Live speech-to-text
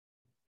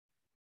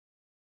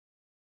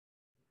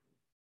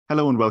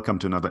Hello and welcome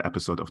to another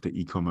episode of the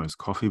e-commerce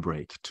coffee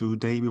break.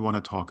 Today we want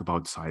to talk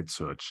about site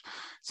search.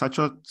 Site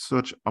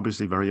search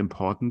obviously very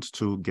important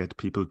to get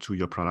people to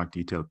your product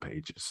detail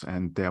pages,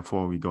 and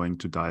therefore we're going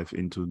to dive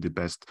into the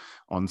best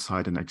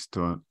on-site and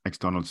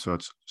external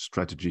search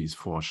strategies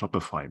for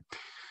Shopify.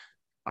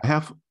 I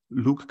have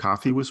Luke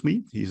Carthy with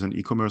me. He's an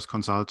e-commerce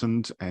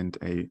consultant and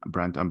a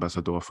brand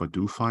ambassador for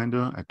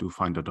DoFinder at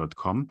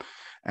dofinder.com.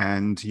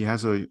 And he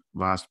has a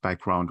vast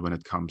background when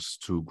it comes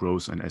to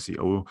growth and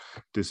SEO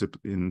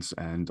disciplines.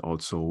 And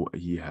also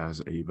he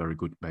has a very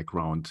good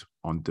background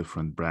on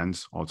different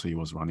brands. Also, he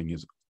was running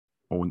his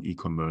own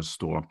e-commerce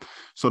store.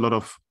 So a lot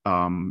of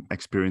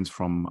experience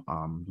from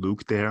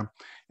Luke there.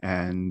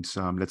 And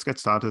let's get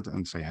started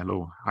and say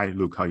hello. Hi,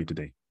 Luke. How are you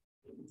today?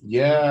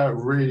 Yeah,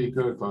 really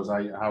good, Close. How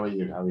are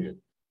you? How are you?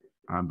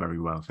 I'm very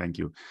well, thank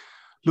you.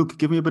 Luke,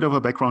 give me a bit of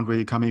a background where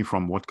you're coming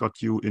from. What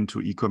got you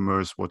into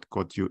e-commerce? What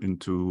got you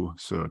into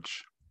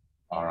search?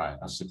 All right,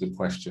 that's a good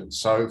question.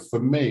 So for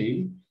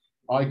me,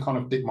 I kind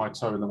of dipped my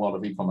toe in the world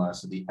of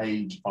e-commerce at the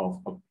age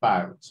of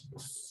about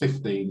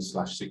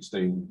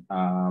 15/16.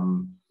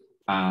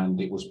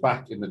 And it was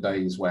back in the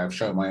days where I've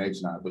shown my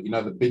age now, but you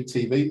know, the big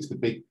TVs, the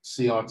big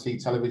CRT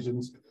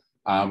televisions,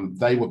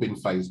 they were being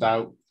phased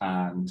out,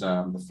 and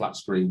the flat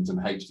screens and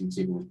HD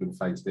TV was being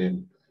phased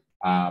in.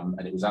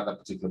 And it was at that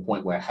particular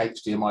point where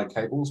HDMI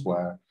cables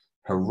were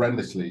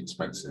horrendously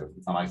expensive.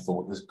 And I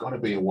thought there's got to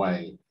be a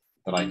way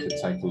that I could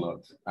take a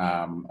look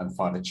and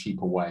find a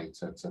cheaper way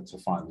to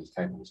find these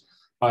cables.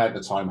 I, at the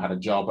time, had a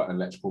job at an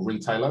electrical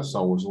retailer,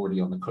 so I was already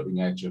on the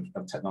cutting edge of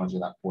technology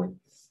at that point.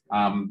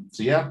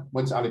 So yeah,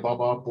 went to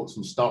Alibaba, bought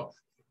some stock,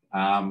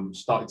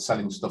 started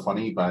selling stuff on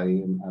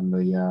eBay, and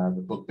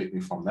the bug bit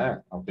me from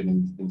there. I've been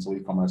into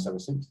e-commerce ever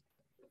since.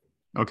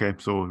 Okay,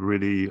 so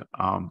really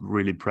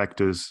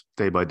practice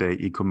day by day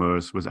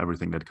e-commerce with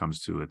everything that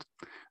comes to it.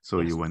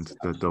 So yes, you went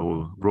the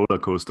whole roller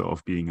coaster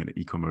of being an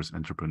e-commerce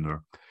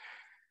entrepreneur.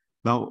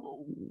 Now,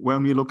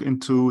 when we look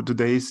into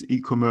today's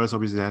e-commerce,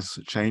 obviously it has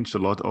changed a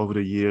lot over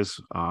the years.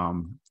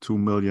 2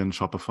 million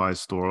Shopify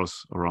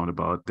stores around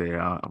about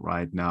there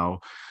right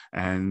now.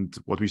 And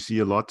what we see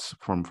a lot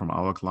from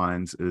our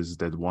clients is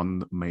that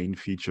one main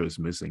feature is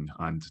missing,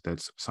 and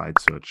that's site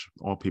search,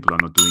 or people are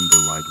not doing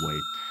the right way.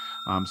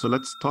 So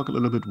let's talk a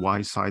little bit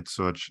why site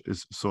search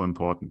is so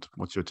important.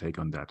 What's your take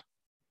on that?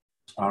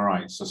 All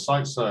right, so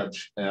site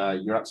search,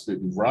 you're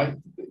absolutely right.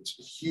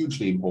 It's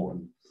hugely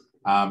important.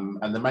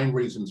 And the main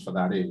reasons for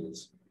that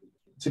is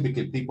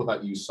typically people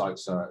that use site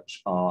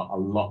search are a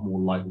lot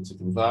more likely to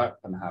convert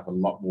and have a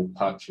lot more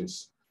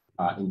purchase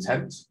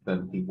intent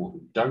than people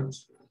who don't,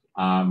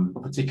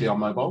 particularly on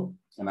mobile.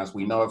 And as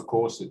we know, of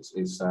course,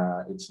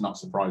 it's not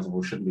surprising,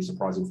 or shouldn't be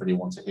surprising for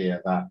anyone to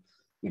hear that,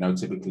 you know,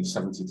 typically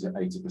 70 to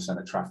 80%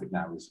 of traffic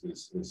now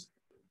is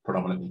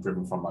predominantly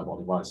driven from mobile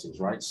devices,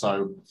 right?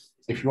 So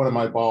if you're on a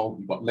mobile,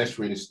 you've got less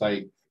real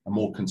estate, a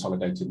more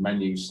consolidated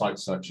menu, site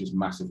search is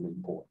massively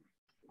important.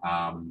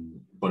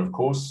 But of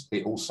course,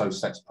 it also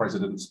sets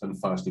precedents and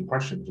first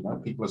impressions. You know,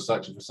 people are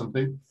searching for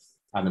something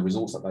and the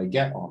results that they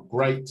get aren't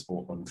great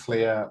or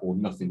unclear or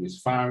nothing is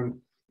found.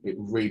 It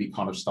really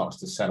kind of starts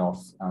to set off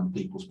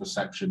people's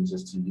perceptions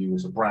as to you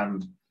as a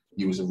brand,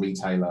 you as a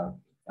retailer,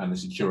 and the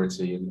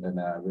security and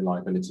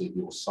reliability of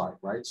your site,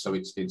 right? So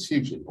it's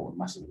hugely important,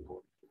 massively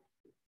important.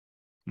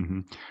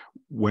 Mm-hmm.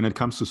 When it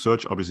comes to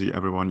search, obviously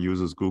everyone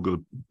uses Google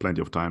plenty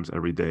of times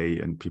every day,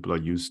 and people are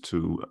used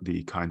to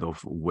the kind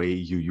of way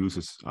you use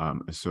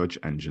a search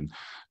engine.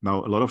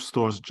 Now, a lot of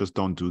stores just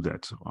don't do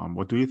that.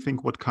 What do you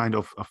think? What kind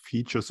of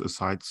features a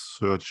site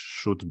search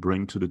should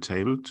bring to the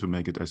table to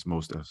make it as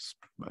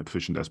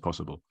efficient as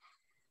possible?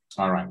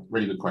 All right,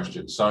 really good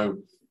question.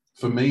 So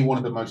for me, one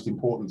of the most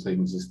important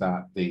things is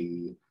that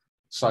the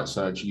site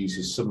search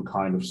uses some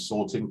kind of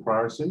sorting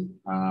priority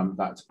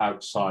that's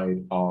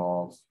outside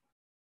of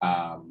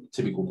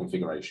typical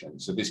configuration.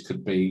 So this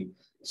could be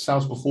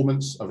sales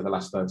performance over the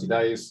last 30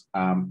 days.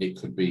 It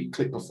could be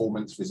click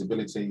performance,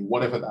 visibility,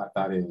 whatever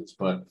that is,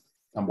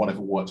 and whatever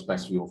works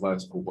best for your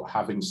vertical, but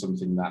having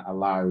something that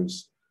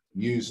allows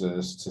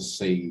users to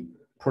see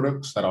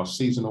products that are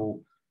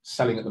seasonal,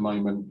 selling at the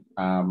moment,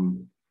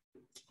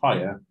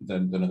 higher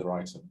than other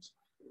items.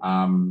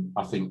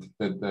 I think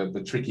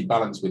the tricky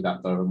balance with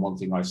that, though, and one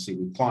thing I see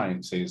with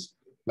clients is,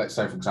 let's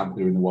say, for example,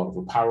 you're in the world of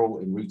apparel,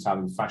 in retail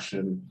and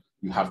fashion,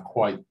 you have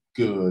quite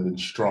good and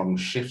strong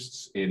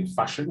shifts in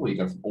fashion where you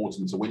go from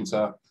autumn to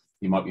winter.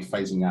 You might be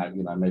phasing out,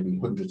 you know, maybe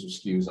hundreds of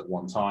SKUs at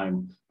one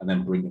time and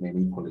then bringing in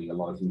equally a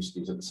lot of new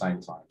SKUs at the same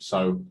time.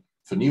 So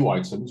for new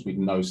items with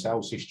no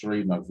sales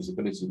history, no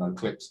visibility, no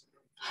clicks,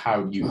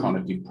 how do you kind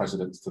of give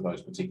precedence to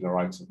those particular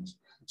items?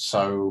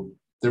 So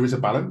there is a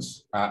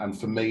balance. And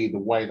for me, the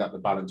way that the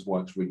balance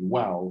works really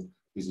well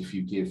is if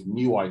you give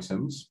new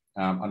items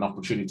an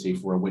opportunity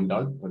for a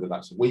window, whether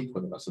that's a week,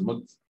 whether that's a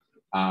month,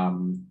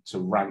 to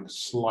rank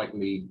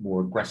slightly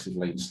more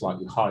aggressively and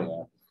slightly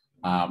higher,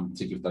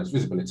 to give those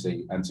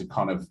visibility and to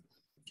kind of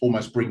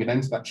almost bring an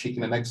end to that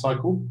chicken and egg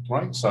cycle,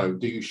 right? So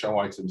do you show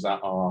items that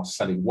are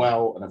selling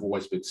well and have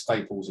always been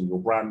staples in your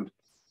brand?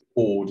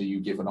 or do you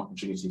give an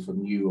opportunity for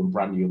new and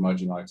brand new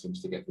emerging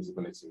items to get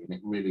visibility? And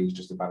it really is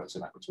just a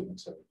balancing act between the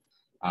two.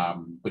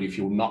 But if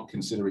you're not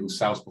considering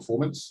sales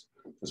performance,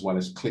 as well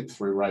as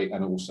click-through rate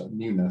and also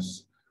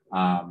newness,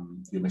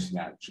 you're missing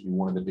out. It should be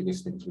one of the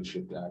biggest things we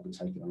should be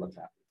taking a look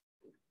at.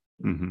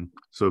 Mm-hmm.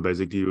 So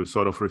basically, you're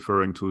sort of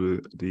referring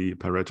to the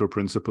Pareto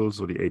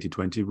principles or the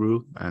 80-20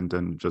 rule, and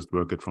then just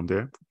work it from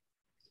there?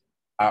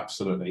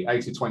 Absolutely.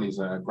 80-20 is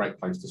a great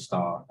place to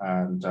start.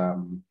 And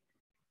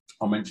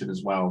I'll mention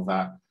as well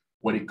that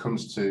when it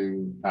comes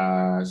to,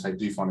 say,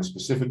 DoFinder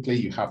specifically,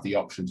 you have the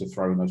option to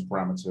throw in those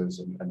parameters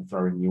and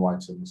throw in new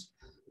items,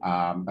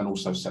 and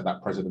also set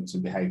that precedence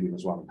and behavior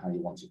as well and how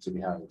you want it to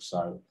behave.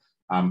 So,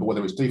 but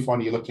whether it's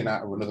DoFinder you're looking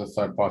at or another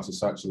third-party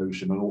search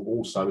solution, or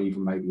also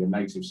even maybe a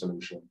native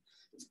solution,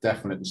 it's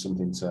definitely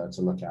something to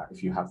look at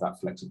if you have that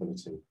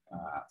flexibility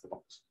out of the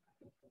box.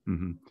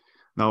 Mm-hmm.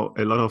 Now,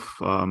 a lot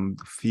of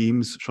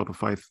themes,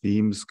 Shopify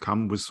themes,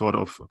 come with sort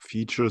of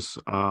features,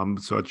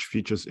 search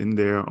features in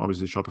there.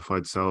 Obviously, Shopify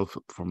itself,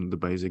 from the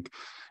basic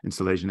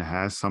installation,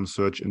 has some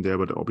search in there,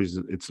 but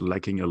obviously it's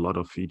lacking a lot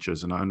of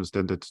features. And I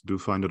understand that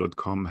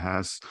DoFinder.com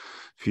has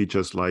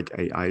features like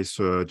AI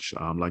search,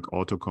 like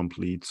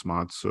autocomplete,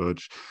 smart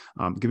search.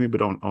 Give me a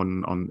bit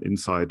on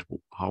insight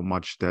how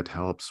much that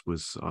helps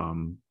with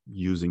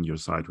using your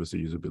site with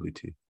the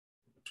usability.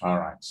 All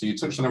right, so you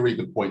touched on a really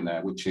good point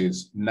there, which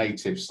is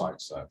native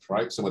site search,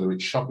 right? So whether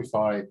it's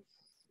Shopify,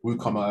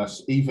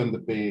 WooCommerce, even the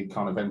big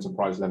kind of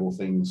enterprise level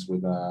things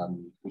with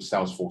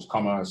Salesforce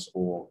Commerce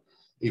or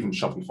even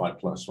Shopify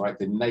Plus, right?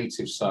 The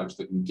native search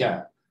that you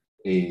get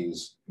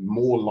is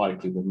more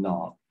likely than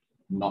not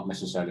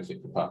necessarily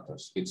fit for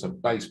purpose. It's a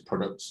base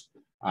product,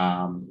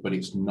 but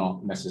it's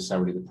not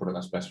necessarily the product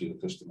that's best for your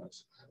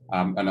customers.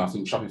 And I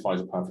think Shopify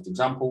is a perfect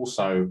example.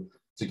 So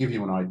to give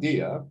you an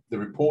idea, the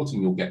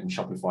reporting you'll get in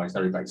Shopify is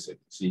very basic.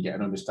 So you get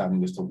an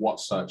understanding as to what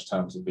search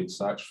terms have been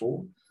searched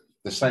for.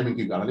 The same in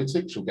Google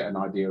Analytics, you'll get an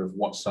idea of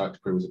what search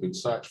queries have been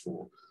searched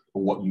for. But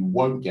what you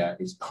won't get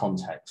is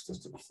context as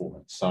to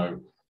performance.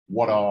 So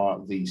what are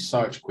the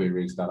search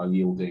queries that are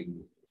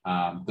yielding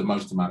the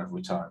most amount of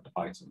returned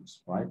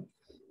items, right?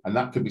 And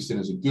that could be seen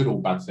as a good or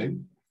bad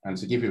thing. And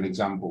to give you an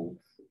example,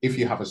 if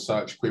you have a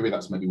search query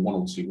that's maybe 1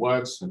 or 2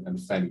 words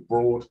and fairly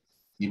broad,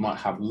 you might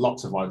have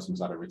lots of items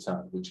that are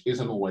returned, which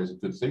isn't always a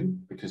good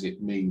thing, because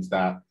it means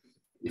that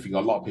if you've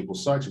got a lot of people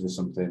searching for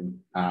something,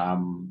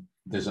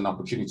 there's an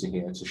opportunity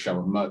here to show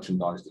a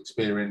merchandised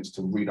experience,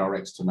 to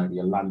redirect to maybe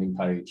a landing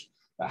page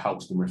that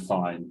helps them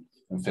refine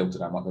and filter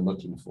down what they're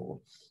looking for.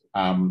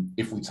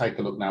 If we take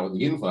a look now at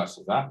the inverse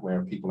of that,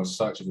 where people are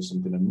searching for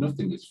something and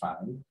nothing is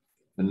found,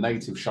 the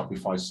native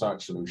Shopify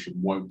search solution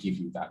won't give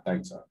you that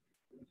data.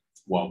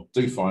 Well,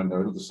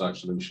 DoFinder and other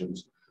search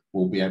solutions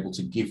will be able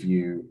to give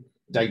you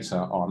data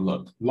on,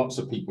 look, lots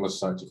of people are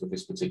searching for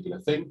this particular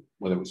thing,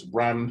 whether it's a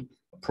brand,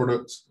 a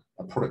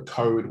product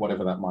code,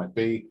 whatever that might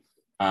be.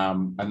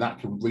 And that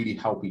can really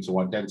help you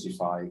to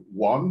identify,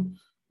 one,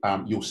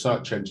 your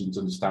search engine's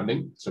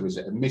understanding. So is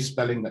it a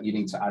misspelling that you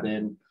need to add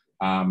in?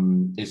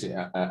 Is it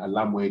a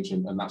language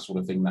and that sort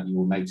of thing that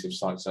your native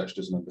site search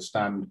doesn't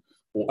understand?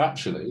 Or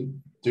actually,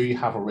 do you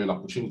have a real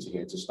opportunity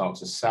here to start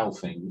to sell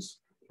things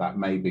that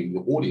maybe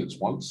your audience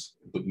wants,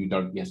 but you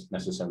don't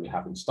necessarily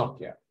have in stock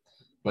yet?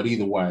 But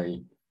either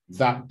way,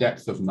 that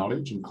depth of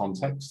knowledge and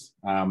context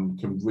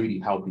can really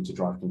help you to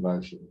drive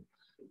conversion.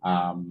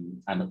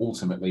 And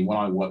ultimately, when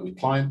I work with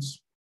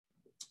clients,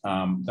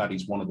 that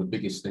is one of the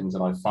biggest things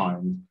that I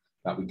find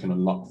that we can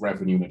unlock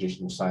revenue and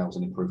additional sales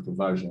and improve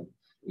conversion,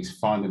 is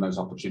finding those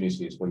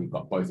opportunities where you've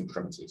got both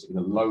extremities,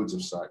 either loads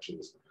of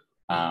searches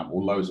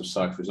or loads of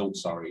search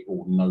results,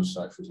 or no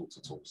search results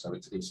at all. So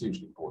it's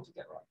hugely important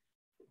to get right.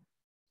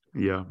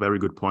 Yeah, very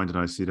good point. And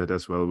I see that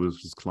as well with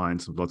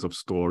clients of lots of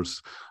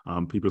stores.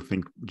 People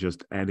think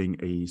just adding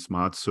a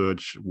smart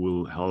search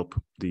will help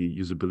the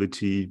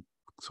usability,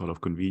 sort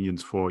of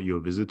convenience for your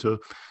visitor.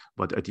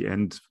 But at the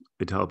end,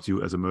 it helps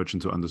you as a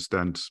merchant to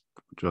understand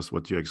just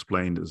what you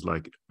explained is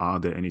like, are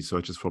there any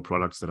searches for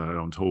products that I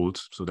don't hold?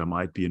 So there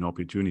might be an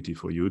opportunity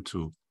for you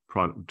to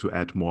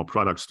add more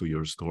products to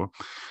your store.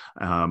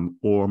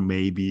 Or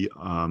maybe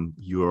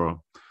your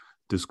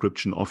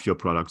description of your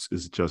products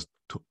is just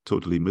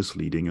totally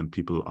misleading and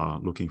people are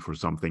looking for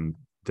something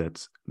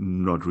that's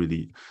not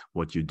really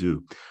what you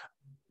do.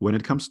 When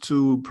it comes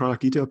to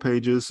product detail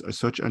pages, a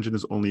search engine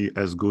is only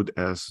as good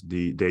as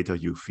the data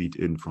you feed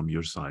in from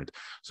your site.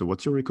 So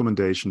what's your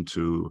recommendation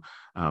to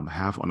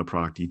have on a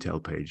product detail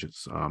page? It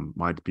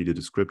might be the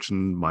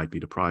description, might be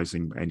the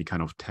pricing, any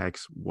kind of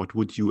text. What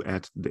would you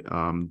add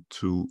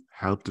to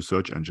help the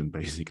search engine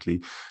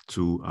basically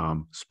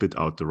to spit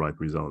out the right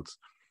results?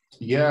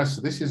 Yeah,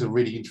 so this is a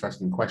really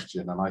interesting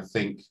question. And I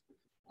think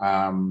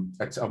I'm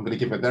going to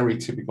give a very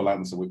typical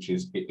answer, which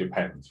is it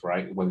depends,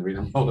 right? Whether it's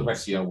a lot of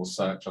SEO or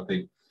search, I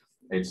think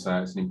it's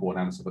an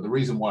important answer. But the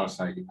reason why I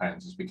say it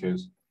depends is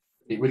because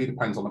it really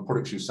depends on the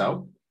products you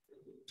sell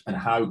and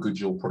how good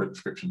your product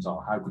descriptions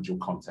are, how good your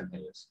content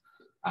is.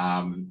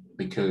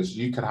 Because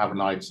you could have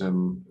an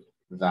item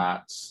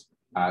that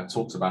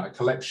talks about a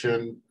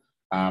collection,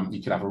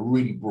 You could have a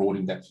really broad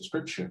in-depth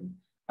description.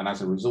 And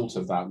as a result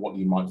of that, what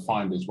you might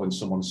find is when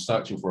someone's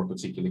searching for a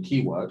particular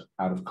keyword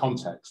out of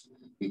context,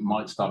 it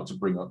might start to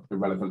bring up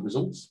irrelevant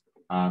results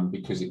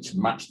because it's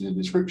matched in the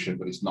description,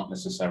 but it's not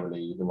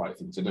necessarily the right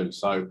thing to do.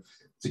 So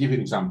to give you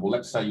an example,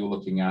 let's say you're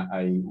looking at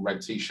a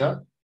red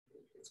t-shirt,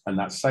 and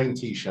that same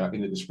t-shirt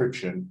in the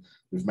description,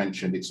 we've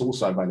mentioned it's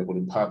also available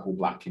in purple,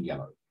 black, and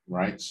yellow,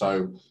 right?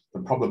 So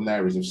the problem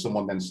there is if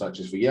someone then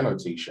searches for yellow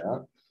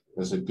t-shirt,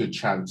 there's a good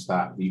chance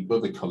that the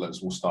other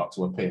colors will start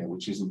to appear,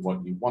 which isn't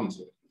what you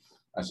wanted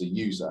as a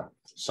user.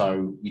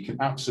 So you can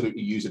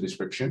absolutely use a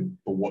description,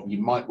 but what you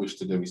might wish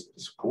to do is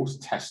of course,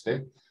 test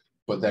it,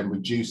 but then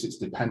reduce its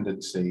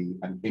dependency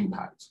and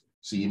impact.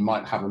 So you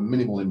might have a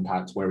minimal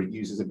impact where it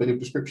uses a bit of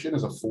description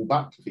as a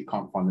fallback if it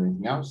can't find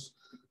anything else,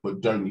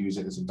 but don't use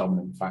it as a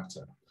dominant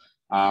factor.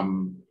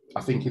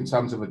 I think in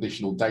terms of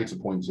additional data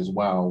points as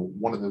well,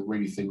 one of the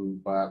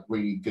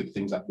really good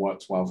things that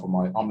works well for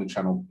my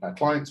omnichannel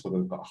clients, whether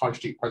they've got a high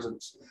street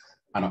presence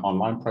and an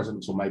online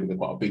presence, or maybe they've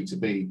got a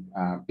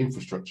B2B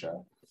infrastructure,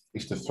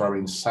 is to throw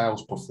in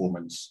sales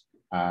performance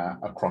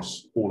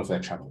across all of their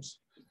channels.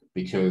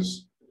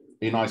 Because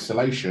in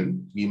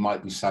isolation, you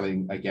might be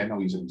selling, again,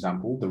 I'll use an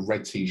example, the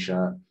red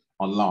t-shirt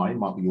online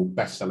might be your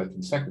best seller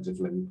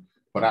consecutively,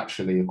 but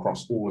actually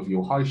across all of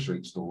your high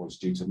street stores,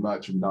 due to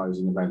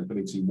merchandising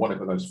availability,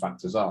 whatever those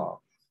factors are,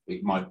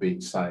 it might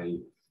be, say,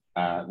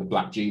 the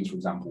black jeans, for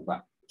example,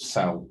 that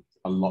sell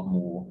a lot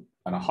more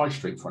on a high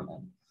street front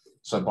end.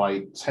 So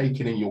by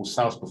taking in your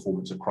sales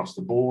performance across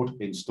the board,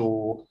 in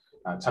store,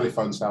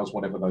 telephone sales,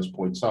 whatever those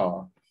points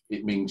are,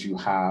 it means you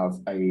have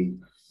a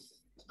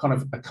kind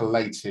of a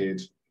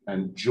collated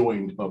and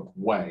joined up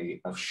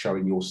way of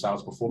showing your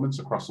sales performance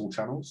across all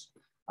channels.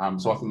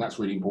 So I think that's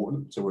really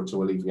important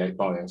to alleviate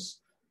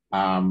bias.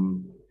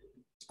 And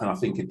I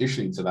think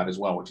additionally to that as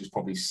well, which is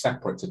probably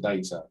separate to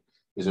data,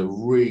 is a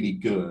really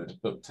good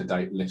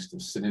up-to-date list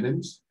of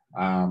synonyms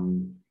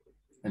and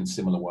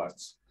similar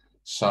words.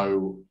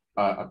 So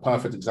a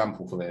perfect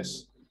example for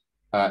this,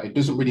 it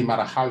doesn't really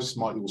matter how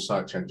smart your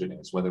search engine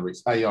is, whether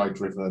it's AI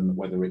driven,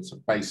 whether it's a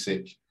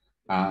basic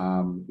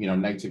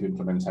native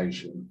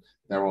implementation,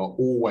 there are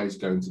always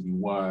going to be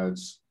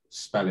words,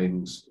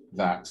 spellings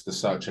that the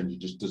search engine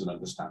just doesn't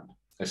understand,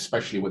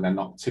 especially when they're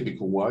not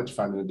typical words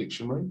found in a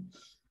dictionary.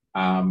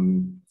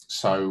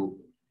 So,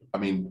 I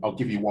mean, I'll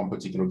give you one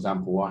particular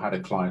example. I had a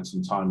client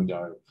some time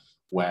ago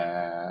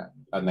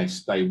and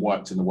they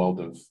worked in the world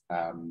of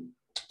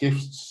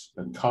gifts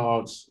and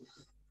cards.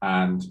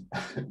 And,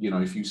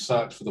 if you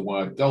search for the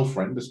word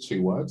girlfriend, there's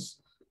 2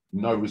 words,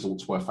 no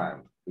results were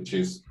found, which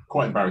is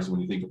quite embarrassing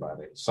when you think about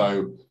it.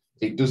 So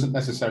it doesn't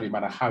necessarily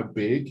matter how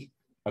big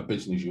a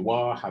business you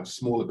are, how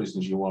small a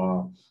business you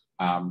are,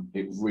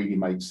 it really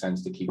makes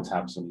sense to keep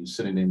tabs on your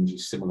synonyms, your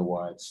similar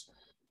words.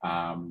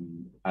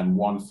 And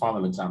one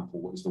final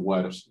example is the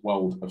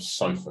world of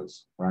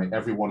sofas, right?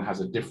 Everyone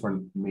has a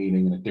different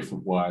meaning and a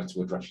different word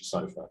to address your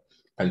sofa,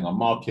 depending on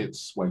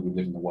markets, where you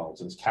live in the world.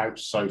 So there's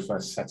couch,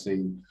 sofa,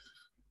 settee,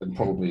 and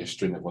probably a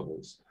string of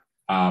others.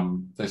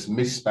 There's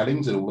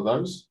misspellings in all of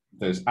those.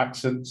 There's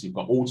accents, you've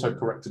got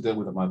autocorrect to deal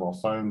with on mobile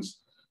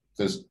phones.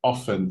 There's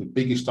often the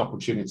biggest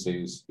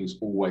opportunities is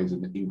always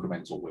in the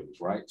incremental wins,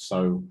 right?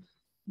 So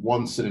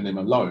one synonym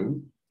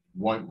alone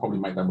won't probably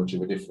make that much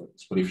of a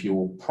difference. But if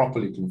you're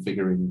properly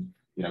configuring,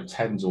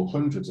 tens or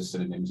hundreds of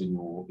synonyms in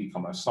your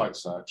e-commerce site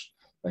search,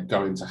 they're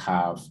going to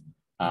have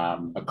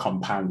a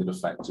compounded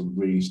effect and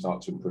really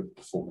start to improve the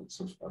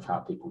performance of how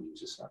people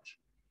use your search.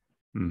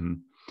 Mm-hmm.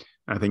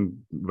 I think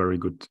very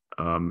good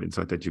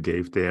insight that you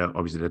gave there.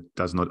 Obviously, that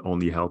does not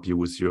only help you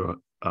with your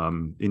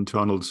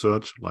internal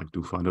search, like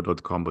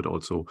dofinder.com, but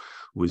also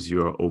with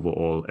your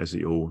overall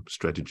SEO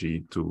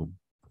strategy to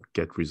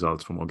get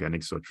results from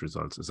organic search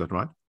results. Is that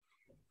right?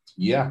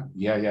 Yeah,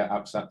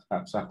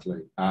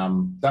 absolutely.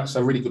 That's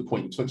a really good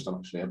point you touched on,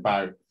 actually,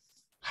 about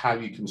how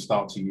you can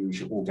start to use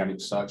your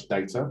organic search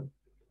data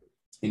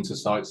into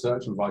site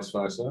search and vice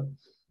versa.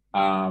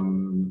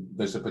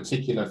 There's a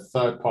particular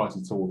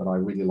third-party tool that I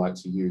really like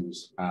to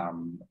use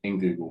in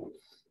Google.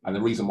 And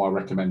the reason why I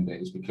recommend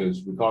it is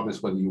because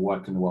regardless whether you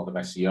work in the world of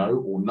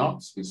SEO or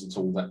not, it's a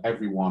tool that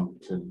everyone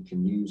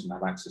can use and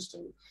have access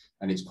to.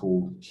 And it's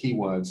called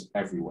Keywords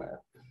Everywhere.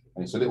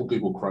 And it's a little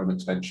Google Chrome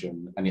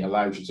extension, and it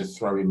allows you to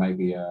throw in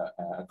maybe a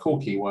core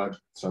keyword.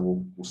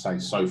 So we'll say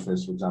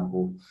sofas, for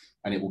example,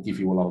 and it will give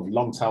you a lot of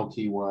long tail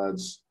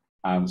keywords,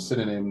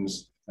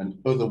 synonyms, and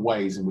other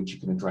ways in which you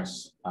can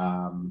address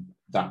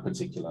that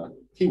particular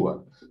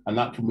keyword. And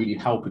that can really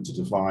help you to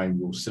define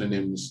your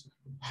synonyms,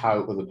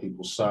 how other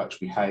people search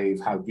behave,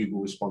 how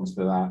Google responds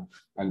to that,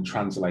 and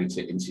translate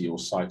it into your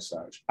site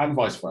search, and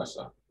vice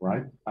versa,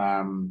 right?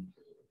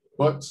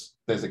 But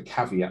there's a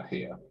caveat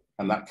here.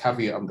 And that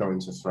caveat I'm going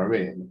to throw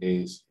in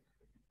is,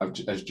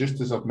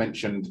 just as I've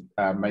mentioned,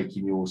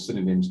 making your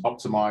synonyms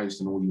optimized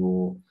and all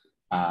your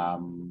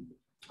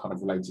kind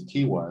of related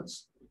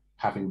keywords,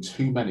 having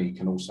too many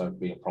can also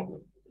be a problem,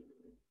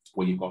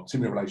 where you've got too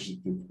many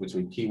relationships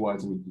between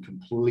keywords and you can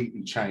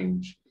completely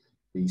change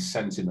the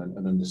sentiment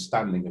and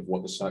understanding of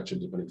what the search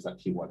engine believes that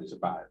keyword is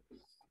about.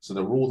 So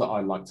the rule that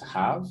I like to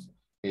have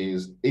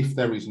is if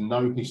there is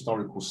no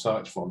historical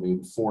search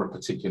volume for a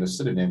particular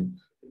synonym,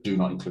 do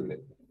not include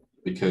it,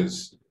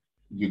 because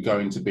you're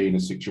going to be in a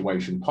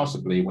situation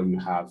possibly when you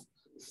have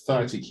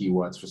 30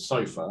 keywords for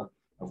sofa,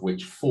 of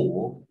which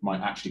 4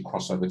 might actually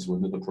cross over to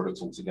another product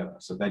altogether.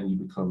 So then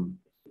you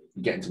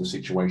get into a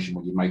situation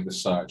where you make the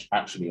search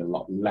actually a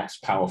lot less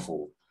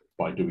powerful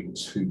by doing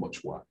too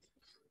much work.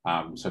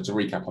 So to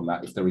recap on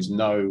that, if there is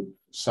no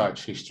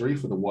search history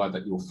for the word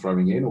that you're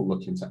throwing in or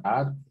looking to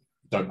add,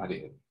 don't add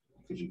it in,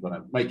 because you're going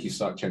to make your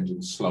search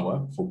engine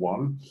slower, for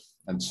one,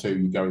 and 2,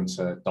 you're going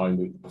to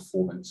dilute the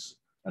performance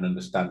and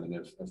understanding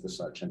of the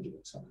search engine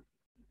itself.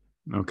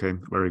 Okay,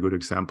 very good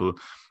example.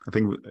 I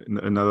think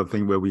another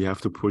thing where we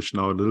have to push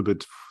now a little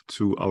bit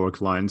to our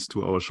clients,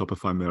 to our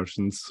Shopify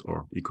merchants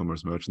or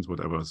e-commerce merchants,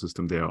 whatever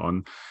system they are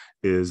on,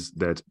 is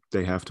that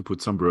they have to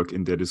put some work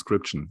in their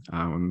description.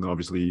 And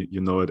obviously,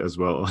 you know it as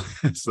well.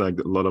 It's like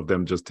a lot of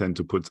them just tend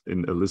to put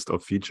in a list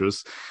of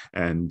features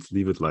and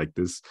leave it like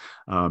this.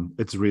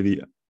 It's really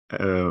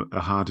a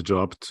hard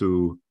job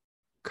to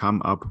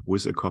come up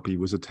with a copy,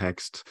 with a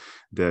text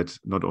that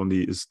not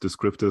only is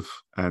descriptive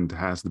and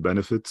has the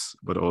benefits,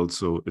 but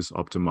also is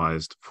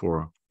optimized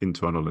for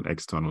internal and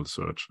external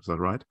search. Is that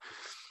right?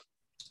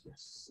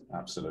 Yes,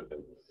 absolutely.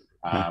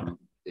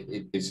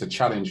 It's a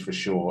challenge for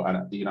sure.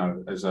 And, you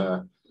know, as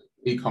a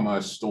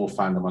e-commerce store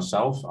founder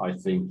myself, I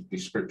think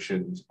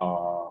descriptions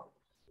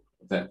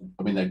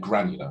they're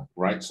granular,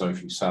 right? So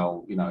if you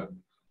sell,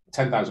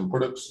 10,000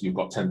 products, you've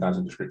got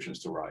 10,000 descriptions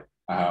to write,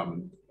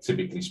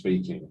 typically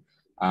speaking.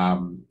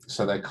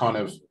 So they're kind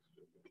of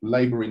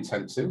labor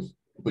intensive,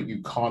 but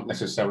you can't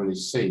necessarily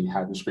see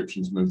how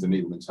descriptions move the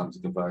needle in terms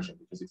of conversion,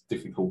 because it's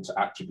difficult to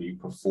attribute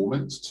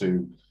performance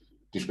to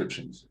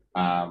descriptions.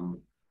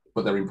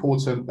 But they're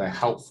important, they're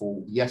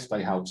helpful. Yes,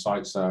 they help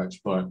site search,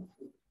 but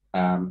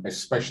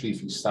especially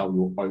if you sell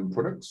your own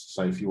products.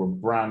 So if you're a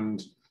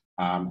brand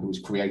who has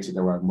created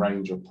their own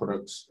range of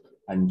products,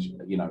 and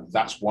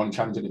that's one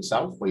challenge in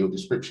itself, where your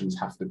descriptions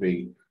have to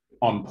be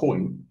on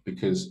point,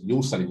 because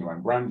you're selling your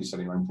own brand, you're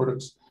selling your own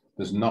products.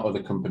 There's not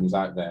other companies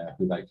out there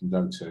who they can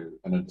go to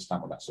and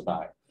understand what that's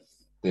about.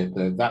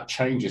 That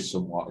changes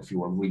somewhat if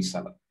you're a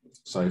reseller.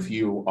 So if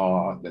you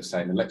are, let's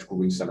say, an electrical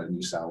reseller and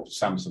you sell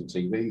Samsung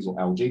TVs or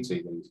LG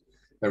TVs,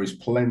 there is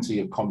plenty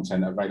of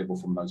content available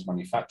from those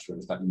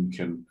manufacturers that you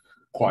can,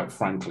 quite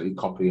frankly,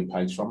 copy and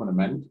paste from and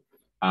amend.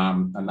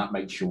 And that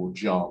makes your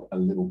job a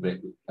little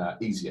bit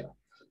easier.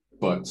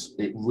 But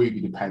it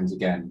really depends,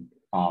 again,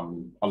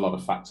 on a lot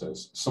of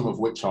factors, some of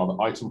which are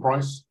the item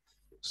price.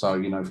 So,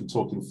 if you're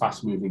talking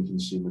fast moving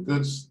consumer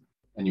goods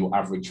and your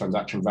average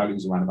transaction value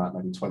is around about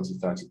maybe $20,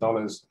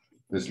 $30,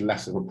 there's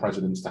less of a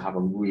precedence to have a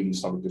really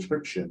solid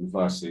description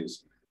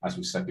versus, as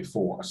we said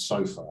before, a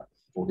sofa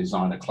or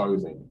designer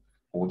clothing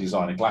or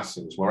designer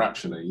glasses, where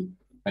actually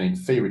an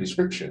inferior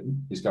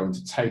description is going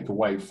to take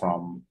away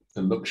from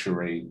the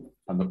luxury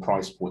and the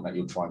price point that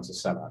you're trying to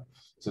sell at.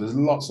 So there's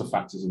lots of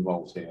factors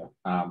involved here.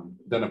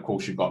 Then, of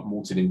course, you've got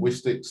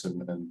multilinguistics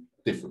and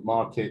different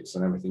markets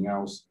and everything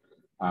else.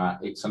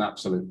 It's an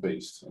absolute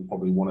beast, and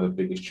probably one of the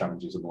biggest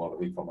challenges in the world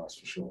of e-commerce,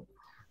 for sure.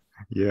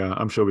 Yeah,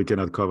 I'm sure we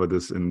cannot cover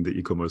this in the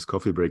e-commerce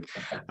coffee break.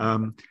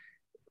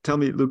 Tell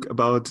me, Luke,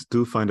 about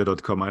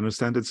dofinder.com. I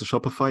understand it's a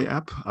Shopify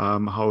app.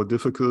 How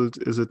difficult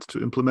is it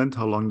to implement?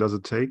 How long does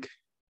it take?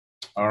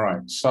 All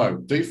right. So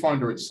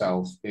DoFinder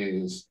itself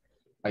is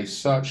a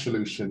search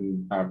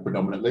solution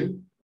predominantly,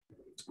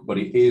 but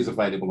it is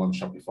available on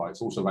Shopify.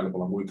 It's also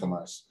available on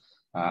WooCommerce,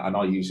 and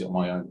I use it on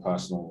my own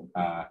personal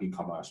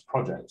e-commerce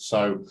project.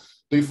 So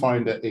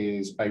DoFinder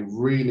is a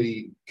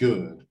really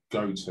good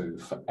go-to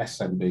for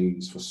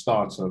SMBs, for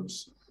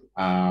startups,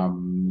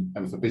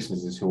 and for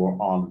businesses who are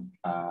on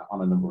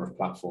a number of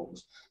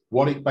platforms.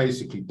 What it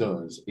basically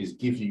does is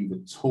give you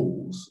the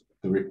tools,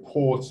 the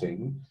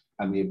reporting,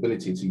 and the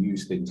ability to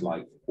use things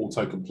like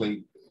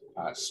autocomplete,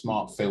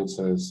 smart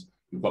filters.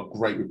 You've got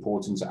great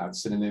reporting to add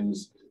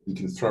synonyms. You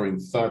can throw in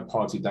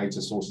third-party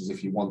data sources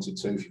if you wanted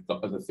to, if you've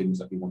got other things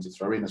that you want to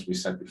throw in, as we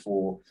said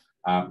before,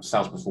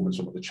 sales performance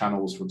from other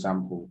channels, for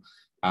example.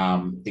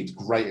 It's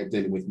great at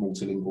dealing with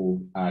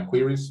multilingual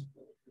queries,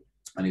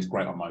 and it's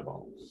great on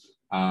mobile.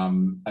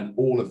 And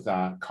all of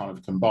that kind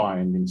of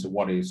combined into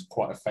what is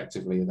quite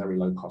effectively a very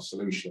low-cost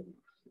solution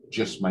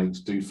just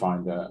makes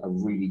DoFinder a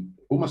really,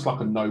 almost like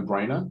a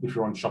no-brainer if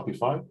you're on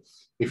Shopify,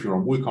 if you're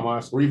on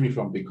WooCommerce, or even if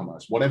you're on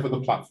BigCommerce, whatever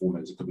the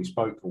platform is, it could be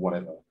Spoke or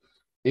whatever.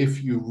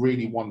 If you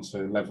really want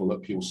to level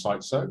up your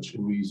site search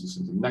and you're using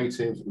something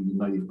native,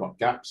 and you've got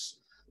gaps,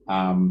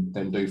 then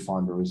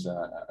DoFinder is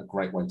a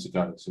great way to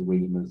go to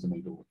really move the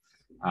needle.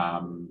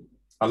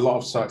 A lot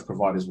of search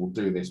providers will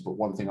do this, but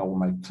one thing I will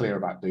make clear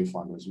about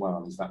DoFinder as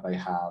well is that they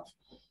have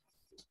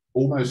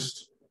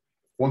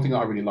one thing that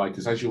I really like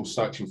is, as you're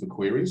searching for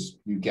queries,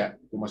 you get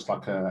almost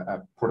like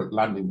a product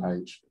listing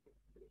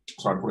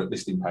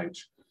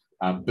page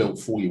built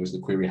for you as the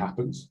query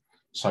happens.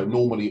 So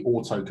normally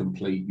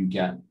autocomplete, you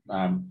get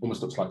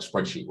almost looks like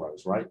spreadsheet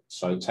rows, right?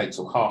 So it takes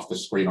up half the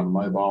screen on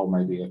mobile,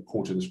 maybe a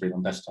quarter of the screen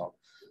on desktop.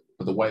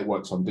 But the way it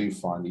works on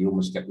DoFinder, you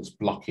almost get this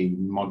blocky,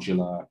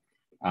 modular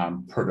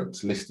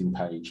product listing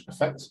page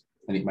effect,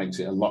 and it makes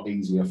it a lot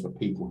easier for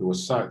people who are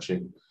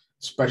searching,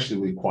 especially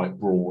with quite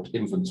broad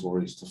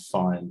inventories, to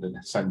find and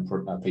send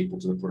people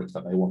to the products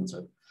that they want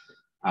to.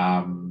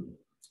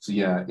 So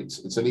yeah,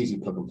 it's an easy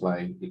plug and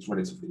play. It's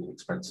relatively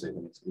inexpensive,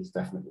 and it's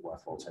definitely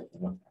worthwhile taking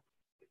a look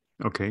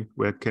at. Okay,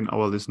 where can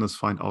our listeners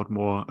find out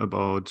more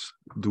about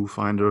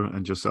DoFinder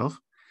and yourself?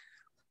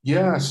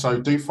 Yeah,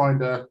 so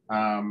DoFinder,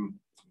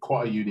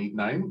 quite a unique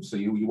name, so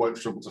you won't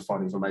struggle to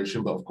find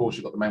information. But of course,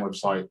 you've got the main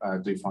website,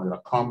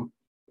 dofinder.com.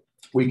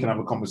 We can have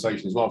a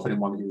conversation as well if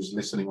anyone who's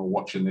listening or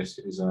watching this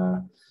is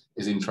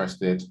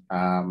interested.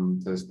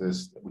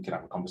 We can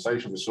have a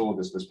conversation for sure.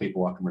 There's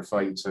people I can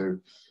refer you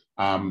to.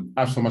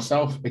 As for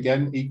myself,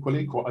 again,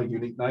 equally quite a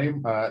unique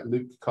name,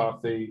 Luke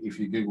Carthy. If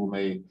you Google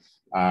me,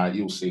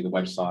 you'll see the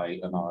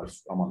website, and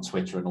I'm on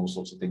Twitter and all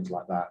sorts of things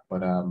like that.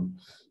 But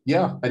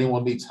yeah,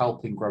 anyone needs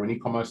help in growing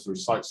e-commerce through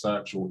site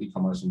search or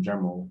e-commerce in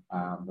general,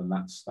 then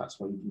that's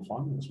where you can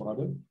find me. That's what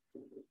I do.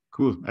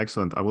 Cool,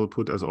 excellent. I will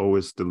put, as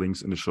always, the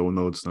links in the show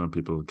notes, so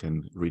people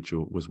can reach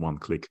you with one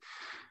click.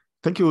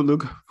 Thank you,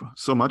 Luke,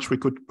 so much. We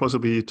could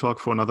possibly talk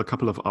for another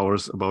couple of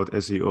hours about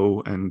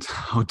SEO and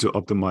how to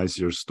optimize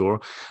your store,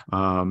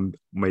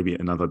 maybe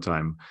another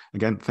time.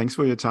 Again, thanks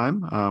for your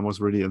time. It was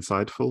really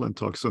insightful, and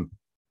talk soon.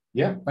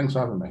 Yeah, thanks for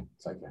having me.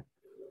 Take care.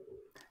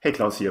 Hey,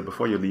 Klaus here.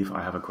 Before you leave,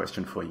 I have a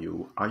question for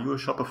you. Are you a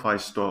Shopify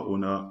store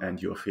owner and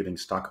you're feeling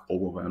stuck,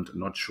 overwhelmed, and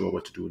not sure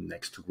what to do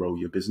next to grow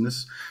your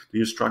business? Do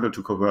you struggle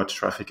to convert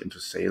traffic into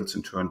sales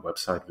and turn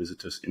website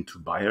visitors into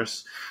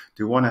buyers?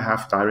 Do you want to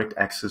have direct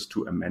access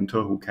to a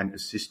mentor who can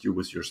assist you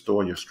with your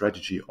store, your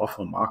strategy,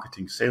 offer,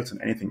 marketing, sales, and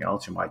anything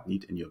else you might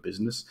need in your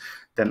business?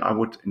 Then I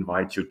would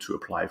invite you to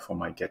apply for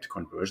my Get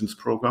Conversions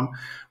program,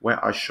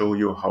 where I show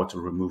you how to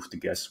remove the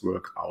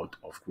guesswork out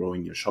of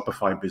growing your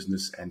Shopify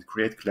business and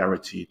create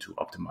clarity to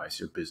optimize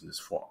your business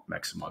for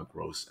maximal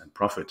growth and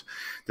profit.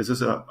 This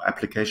is an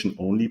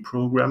application-only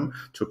program.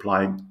 To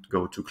apply,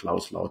 go to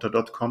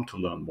klauslauter.com to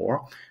learn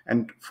more.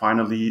 And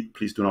finally,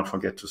 please do not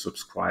forget to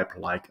subscribe,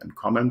 like, and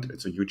comment.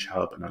 It's a huge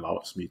help and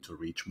allows me to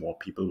reach more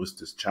people with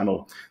this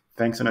channel.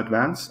 Thanks in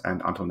advance,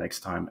 and until next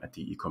time at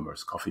the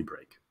e-commerce coffee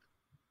break.